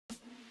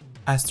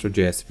Astro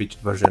JS reached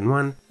version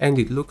 1 and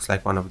it looks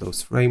like one of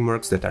those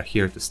frameworks that are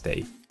here to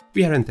stay.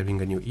 We are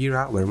entering a new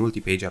era where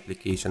multi-page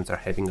applications are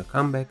having a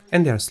comeback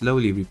and they are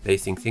slowly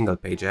replacing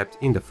single-page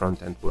apps in the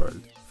front-end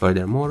world.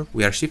 Furthermore,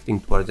 we are shifting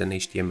towards an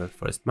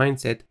HTML-first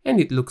mindset, and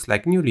it looks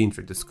like newly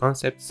introduced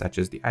concepts such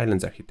as the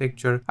islands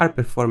architecture are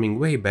performing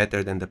way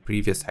better than the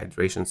previous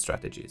hydration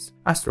strategies.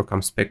 Astro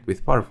comes packed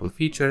with powerful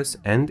features,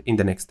 and in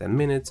the next 10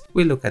 minutes,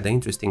 we'll look at the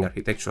interesting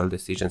architectural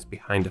decisions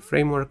behind the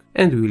framework,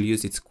 and we will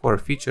use its core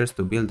features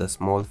to build a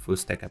small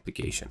full-stack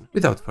application.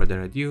 Without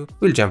further ado,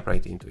 we'll jump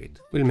right into it.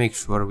 We'll make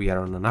sure we are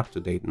on an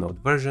up-to-date Node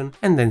version,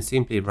 and then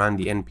simply run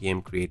the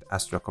npm create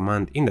astro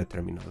command in the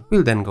terminal.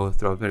 We'll then go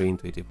through a very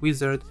intuitive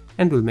wizard,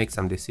 and we'll make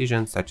some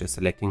decisions such as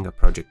selecting a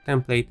project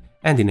template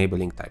and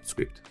enabling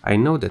TypeScript. I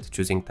know that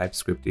choosing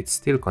TypeScript is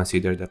still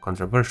considered a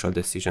controversial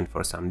decision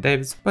for some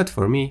devs, but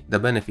for me, the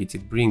benefits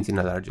it brings in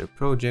a larger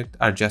project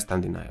are just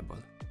undeniable.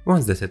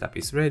 Once the setup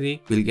is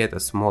ready, we'll get a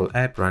small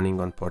app running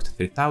on port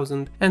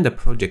 3000 and the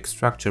project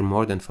structure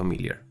more than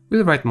familiar.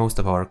 We'll write most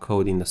of our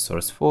code in the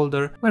source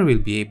folder, where we'll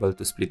be able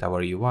to split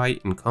our UI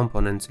in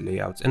components,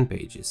 layouts and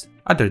pages.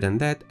 Other than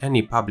that,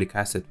 any public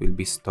asset will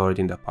be stored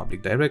in the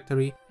public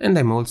directory, and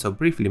I'm also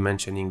briefly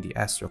mentioning the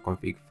astro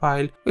config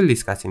file we'll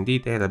discuss in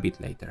detail a bit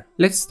later.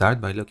 Let's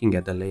start by looking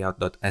at the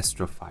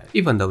layout.astro file.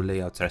 Even though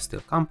layouts are still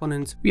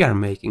components, we are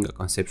making a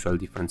conceptual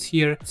difference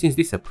here, since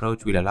this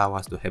approach will allow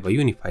us to have a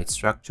unified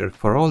structure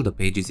for all the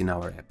pages in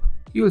our app.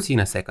 You will see in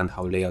a second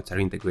how layouts are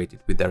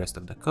integrated with the rest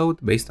of the code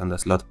based on the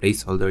slot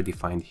placeholder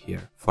defined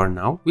here. For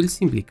now, we'll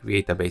simply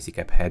create a basic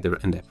app header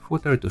and app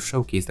footer to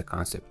showcase the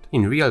concept.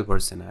 In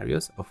real-world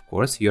scenarios, of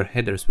course, your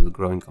headers will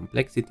grow in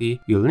complexity,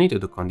 you'll need to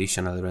do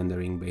conditional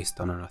rendering based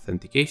on an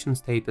authentication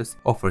status,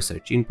 offer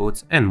search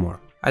inputs, and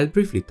more. I'll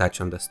briefly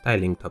touch on the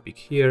styling topic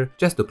here,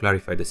 just to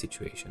clarify the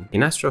situation.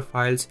 In Astro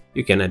files,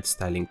 you can add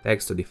styling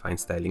tags to define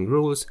styling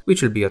rules,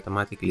 which will be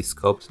automatically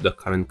scoped to the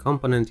current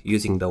component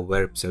using the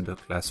where pseudo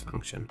class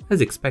function.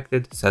 As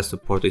expected, SAS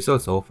support is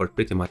also offered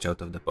pretty much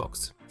out of the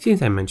box.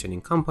 Since I'm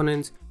mentioning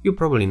components, you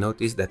probably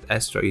noticed that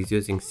Astro is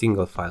using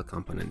single file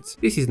components.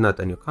 This is not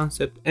a new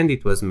concept, and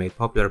it was made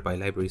popular by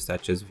libraries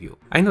such as Vue.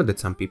 I know that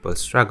some people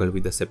struggle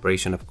with the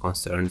separation of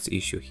concerns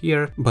issue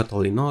here, but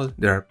all in all,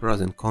 there are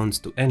pros and cons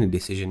to any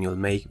decision you'll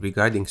make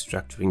regarding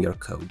structuring your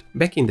code.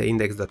 Back in the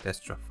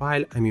index.astro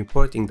file, I'm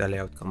importing the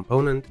layout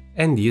component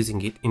and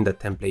using it in the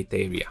template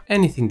area.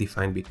 Anything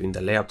defined between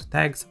the layout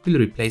tags will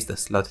replace the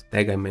slot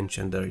tag I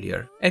mentioned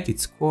earlier. At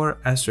its core,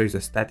 Astro is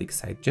a static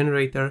site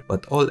generator,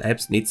 but all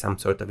apps need some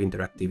sort of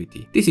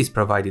interactivity. This is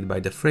provided by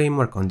the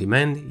framework on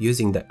demand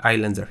using the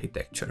islands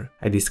architecture.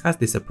 I discussed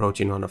this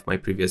approach in one of my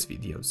previous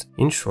videos.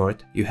 In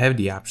short, you have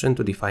the option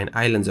to define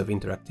islands of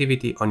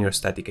interactivity on your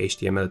static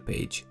HTML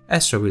page.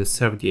 Astro will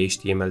serve the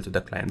HTML to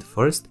the client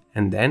first,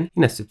 and then,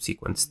 in a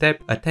subsequent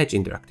step, attach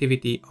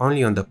interactivity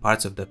only on the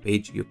parts of the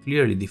page you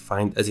clearly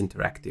defined as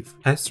interactive.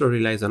 Astro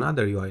relies on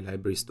other UI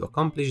libraries to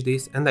accomplish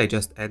this, and I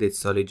just added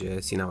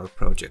Solid.js in our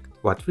project.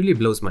 What really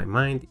blows my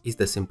mind is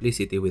the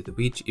simplicity with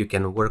which you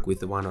can work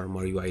with one or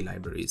more UI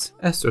libraries.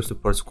 Astro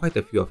supports quite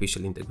a few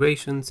official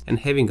integrations, and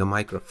having a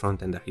micro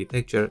front-end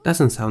architecture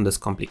doesn't sound as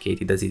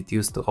complicated as it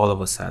used to all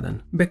of a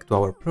sudden. Back to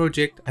our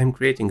project, I'm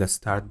creating a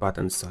start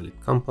button solid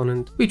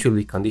component, which will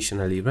be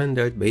conditionally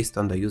rendered based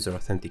on the user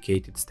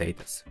authenticated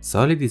status.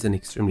 Solid is an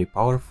extremely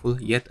powerful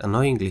yet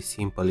annoyingly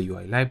simple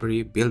UI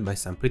library built by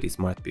some pretty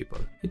smart people.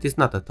 It is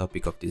not a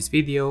topic of this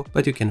video,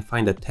 but you can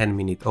find a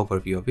 10-minute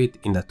overview of it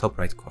in the top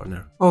right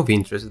corner. Of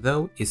interest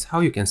though is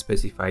how you can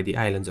specify the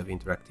islands of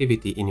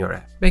interactivity in your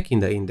app. Back in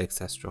the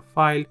index.astro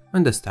file,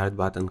 when the start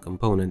button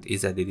component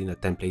is added in the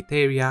template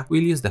area,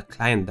 we'll use the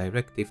client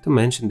directive to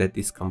mention that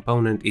this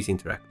component is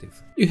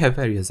interactive. You have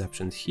various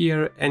options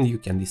here, and you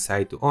can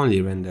decide to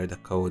only render the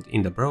code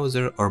in the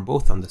browser or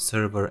both on the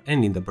server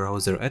and in the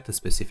browser at a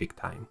specific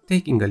time.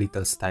 Taking a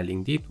little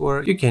styling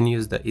detour, you can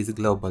use the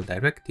isGlobal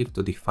directive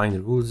to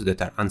define rules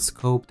that are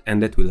unscoped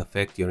and that will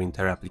affect your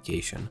entire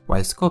application.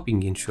 While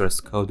scoping ensures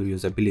code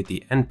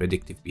reusability and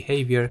predictive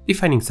behavior,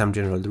 defining some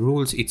general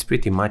rules it's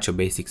pretty much a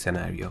basic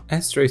scenario.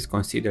 Astro is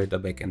considered a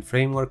backend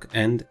framework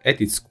and,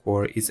 at its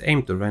core, is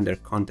aimed to render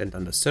content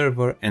on the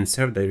server and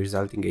serve the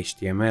resulting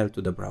HTML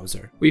to the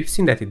browser. We've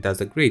seen that it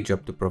does a great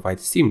job to provide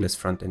seamless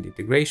front-end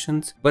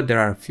integrations, but there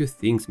are a few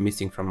things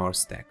missing from our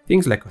stack.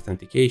 Things like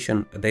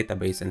authentication, a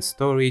database and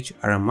storage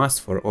are a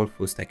must for all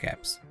full-stack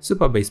apps.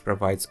 Supabase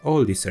provides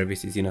all these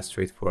services in a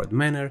straightforward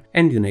manner,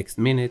 and in the next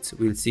minutes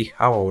we'll see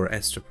how our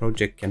Astro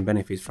project can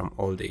benefit from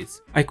all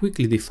these. I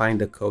quickly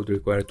defined the code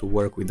required to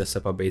work with the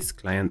Supabase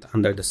client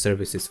under the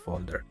services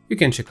folder. You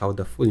can check out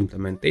the full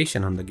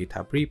implementation on the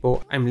GitHub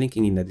repo I'm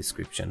linking in the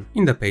description.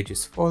 In the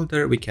pages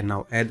folder, we can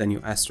now add a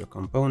new Astro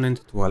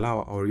component to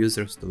allow our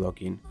users to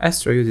log in.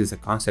 Astro uses a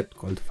concept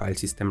called file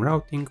system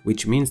routing,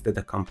 which means that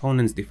the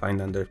components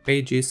defined under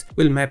pages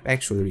will map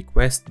actual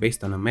requests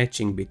based on a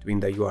matching between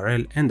the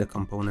URL and the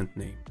component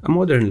name. A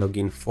modern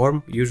login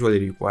form usually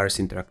requires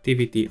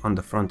interactivity on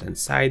the front-end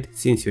side,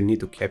 since you need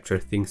to capture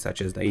things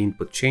such as the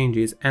input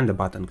changes and the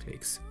button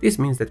clicks. This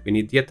means that we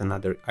need yet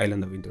another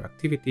island of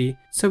interactivity,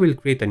 so we'll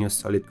create a new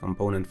solid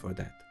component for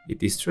that.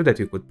 It is true that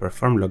we could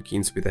perform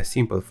logins with a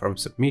simple form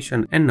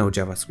submission and no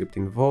JavaScript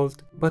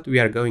involved, but we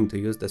are going to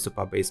use the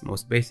Supabase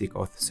most basic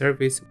auth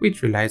service,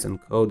 which relies on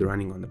code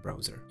running on the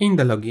browser. In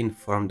the login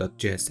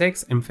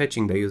form.jsx, I'm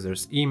fetching the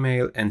user's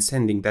email and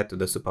sending that to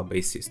the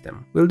Supabase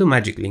system. We'll do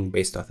magic link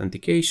based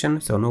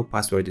authentication, so no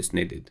password is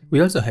needed.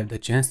 We also have the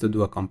chance to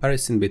do a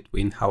comparison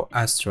between how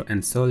Astro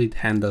and Solid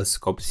handle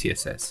scope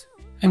CSS.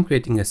 I'm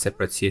creating a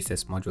separate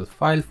CSS module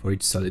file for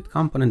each solid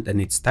component and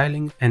its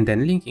styling, and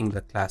then linking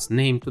the class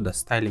name to the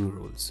styling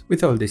rules.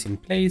 With all this in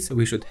place,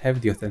 we should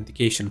have the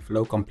authentication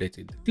flow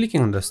completed.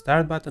 Clicking on the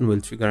start button will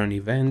trigger an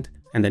event,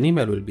 and an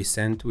email will be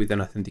sent with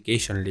an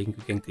authentication link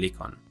you can click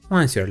on.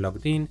 Once you're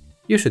logged in,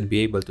 you should be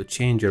able to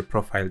change your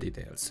profile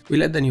details.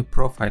 We'll add a new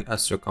profile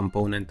Astro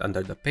component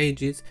under the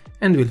pages,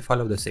 and we'll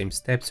follow the same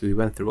steps we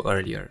went through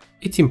earlier.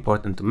 It's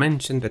important to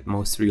mention that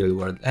most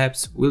real-world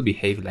apps will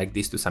behave like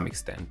this to some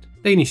extent.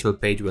 The initial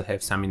page will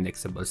have some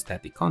indexable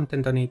static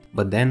content on it,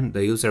 but then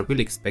the user will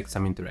expect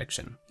some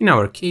interaction. In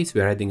our case,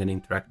 we are adding an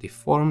interactive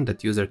form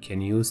that user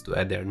can use to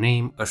add their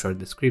name, a short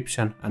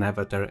description, an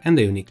avatar, and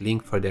a unique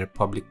link for their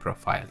public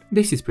profile.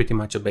 This is pretty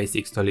much a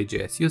basic Solid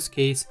JS use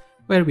case,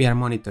 where we are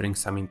monitoring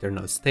some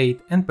internal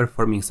state and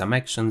performing some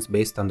actions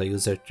based on the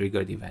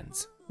user-triggered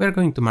events. We are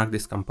going to mark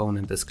this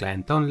component as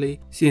client only,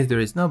 since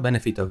there is no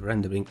benefit of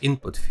rendering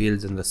input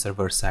fields on the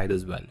server side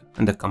as well.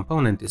 When the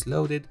component is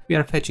loaded, we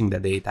are fetching the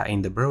data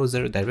in the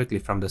browser directly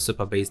from the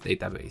Supabase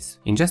database.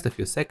 In just a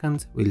few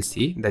seconds, we'll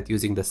see that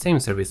using the same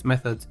service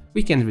methods,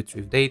 we can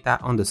retrieve data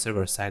on the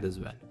server side as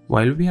well.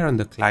 While we are on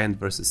the client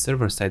versus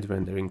server side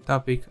rendering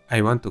topic,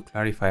 I want to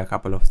clarify a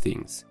couple of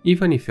things.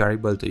 Even if you are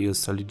able to use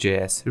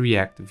Solid.js,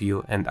 React,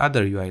 Vue, and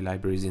other UI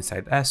libraries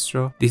inside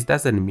Astro, this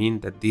doesn't mean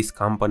that these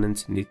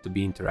components need to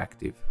be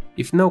interactive.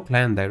 If no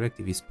client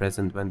directive is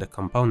present when the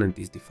component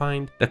is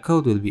defined, the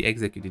code will be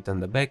executed on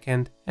the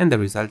backend and the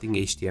resulting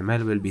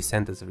HTML will be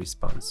sent as a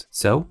response.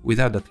 So,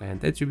 without the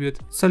client attribute,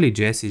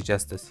 Solid.js is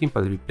just a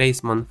simple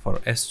replacement for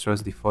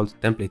Astro's default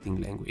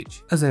templating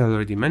language. As I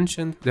already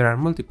mentioned, there are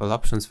multiple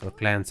options for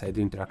client-side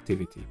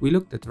interactivity. We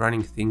looked at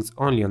running things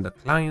only on the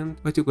client,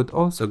 but you could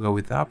also go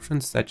with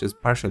options such as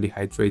partially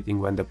hydrating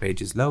when the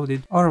page is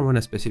loaded or when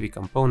a specific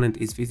component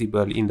is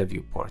visible in the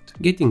viewport.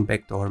 Getting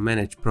back to our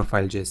managed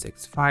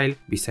profile.jsx file,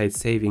 besides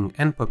saving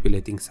and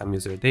populating some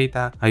user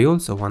data, I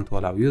also want to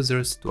allow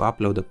users to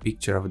upload a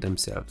picture of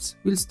themselves.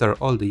 We'll store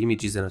all the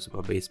images in a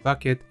Supabase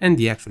bucket, and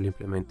the actual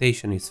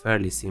implementation is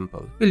fairly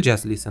simple. We'll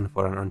just listen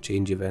for an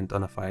onChange event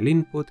on a file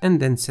input and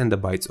then send the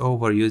bytes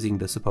over using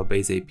the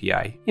Supabase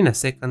API. In a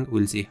second,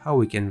 we'll see how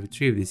we can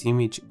retrieve this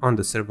image on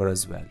the server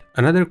as well.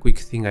 Another quick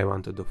thing I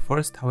want to do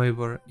first,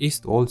 however, is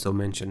to also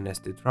mention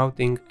nested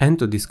routing and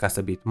to discuss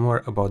a bit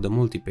more about the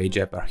multi-page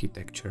app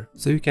architecture.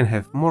 So you can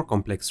have more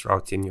complex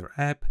routes in your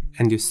app,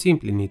 and you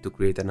simply need to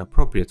create an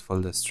appropriate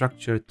folder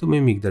structure to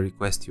mimic the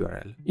request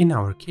URL. In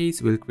our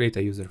case, we'll create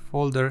a user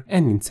folder,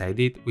 and inside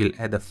it we'll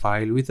add a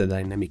file with a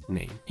dynamic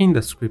name. In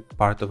the script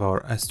part of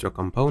our Astro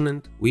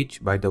component,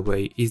 which by the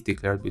way is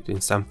declared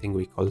between something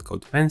we call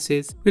code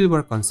fences, we'll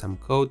work on some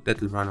code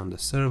that will run on the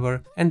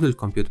server and will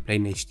compute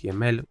plain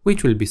HTML,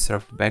 which will be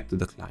served back to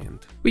the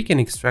client. We can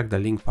extract the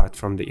link part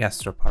from the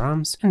Astro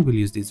params, and we'll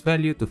use this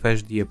value to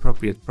fetch the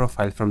appropriate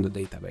profile from the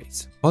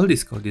database. All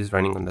this code is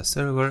running on the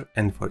server,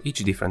 and for each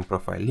different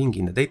profile link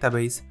in the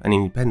database, an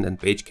independent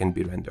page can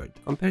be rendered.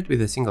 Compared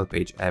with a single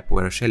page app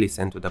where a shell is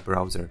sent to the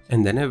browser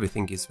and then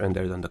everything is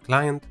rendered on the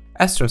client,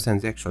 Astro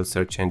sends the actual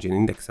search engine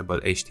indexable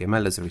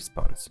HTML as a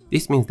response.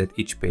 This means that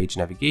each page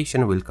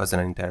navigation will cause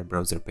an entire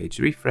browser page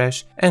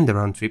refresh, and the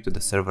round trip to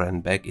the server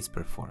and back is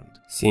performed.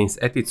 Since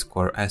at its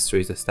core Astro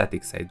is a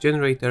static site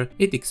generator,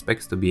 it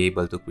expects to be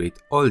able to create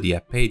all the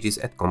app pages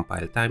at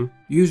compile time,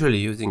 usually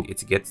using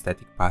its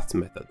getStaticPaths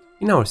method.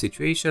 In our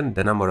situation,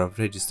 the number of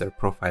registered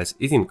profiles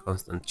is in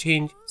constant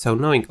change, so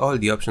knowing all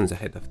the options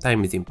ahead of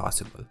time is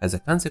impossible. As a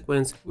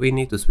consequence, we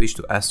need to switch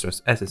to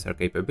Astro's SSR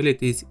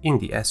capabilities in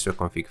the Astro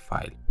config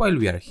file. While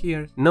we are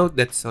here, note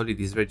that Solid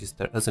is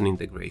registered as an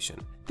integration.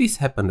 This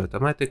happened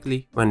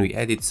automatically when we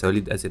added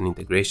Solid as an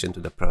integration to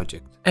the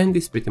project, and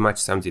this pretty much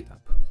sums it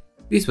up.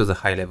 This was a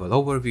high-level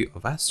overview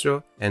of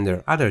Astro, and there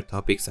are other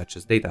topics such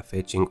as data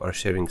fetching or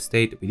sharing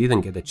state we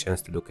didn't get a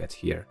chance to look at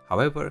here.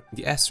 However,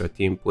 the Astro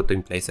team put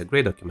in place a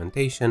great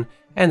documentation,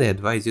 and I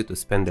advise you to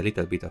spend a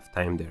little bit of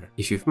time there.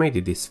 If you've made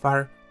it this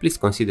far, please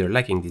consider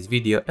liking this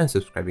video and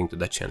subscribing to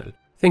the channel.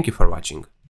 Thank you for watching.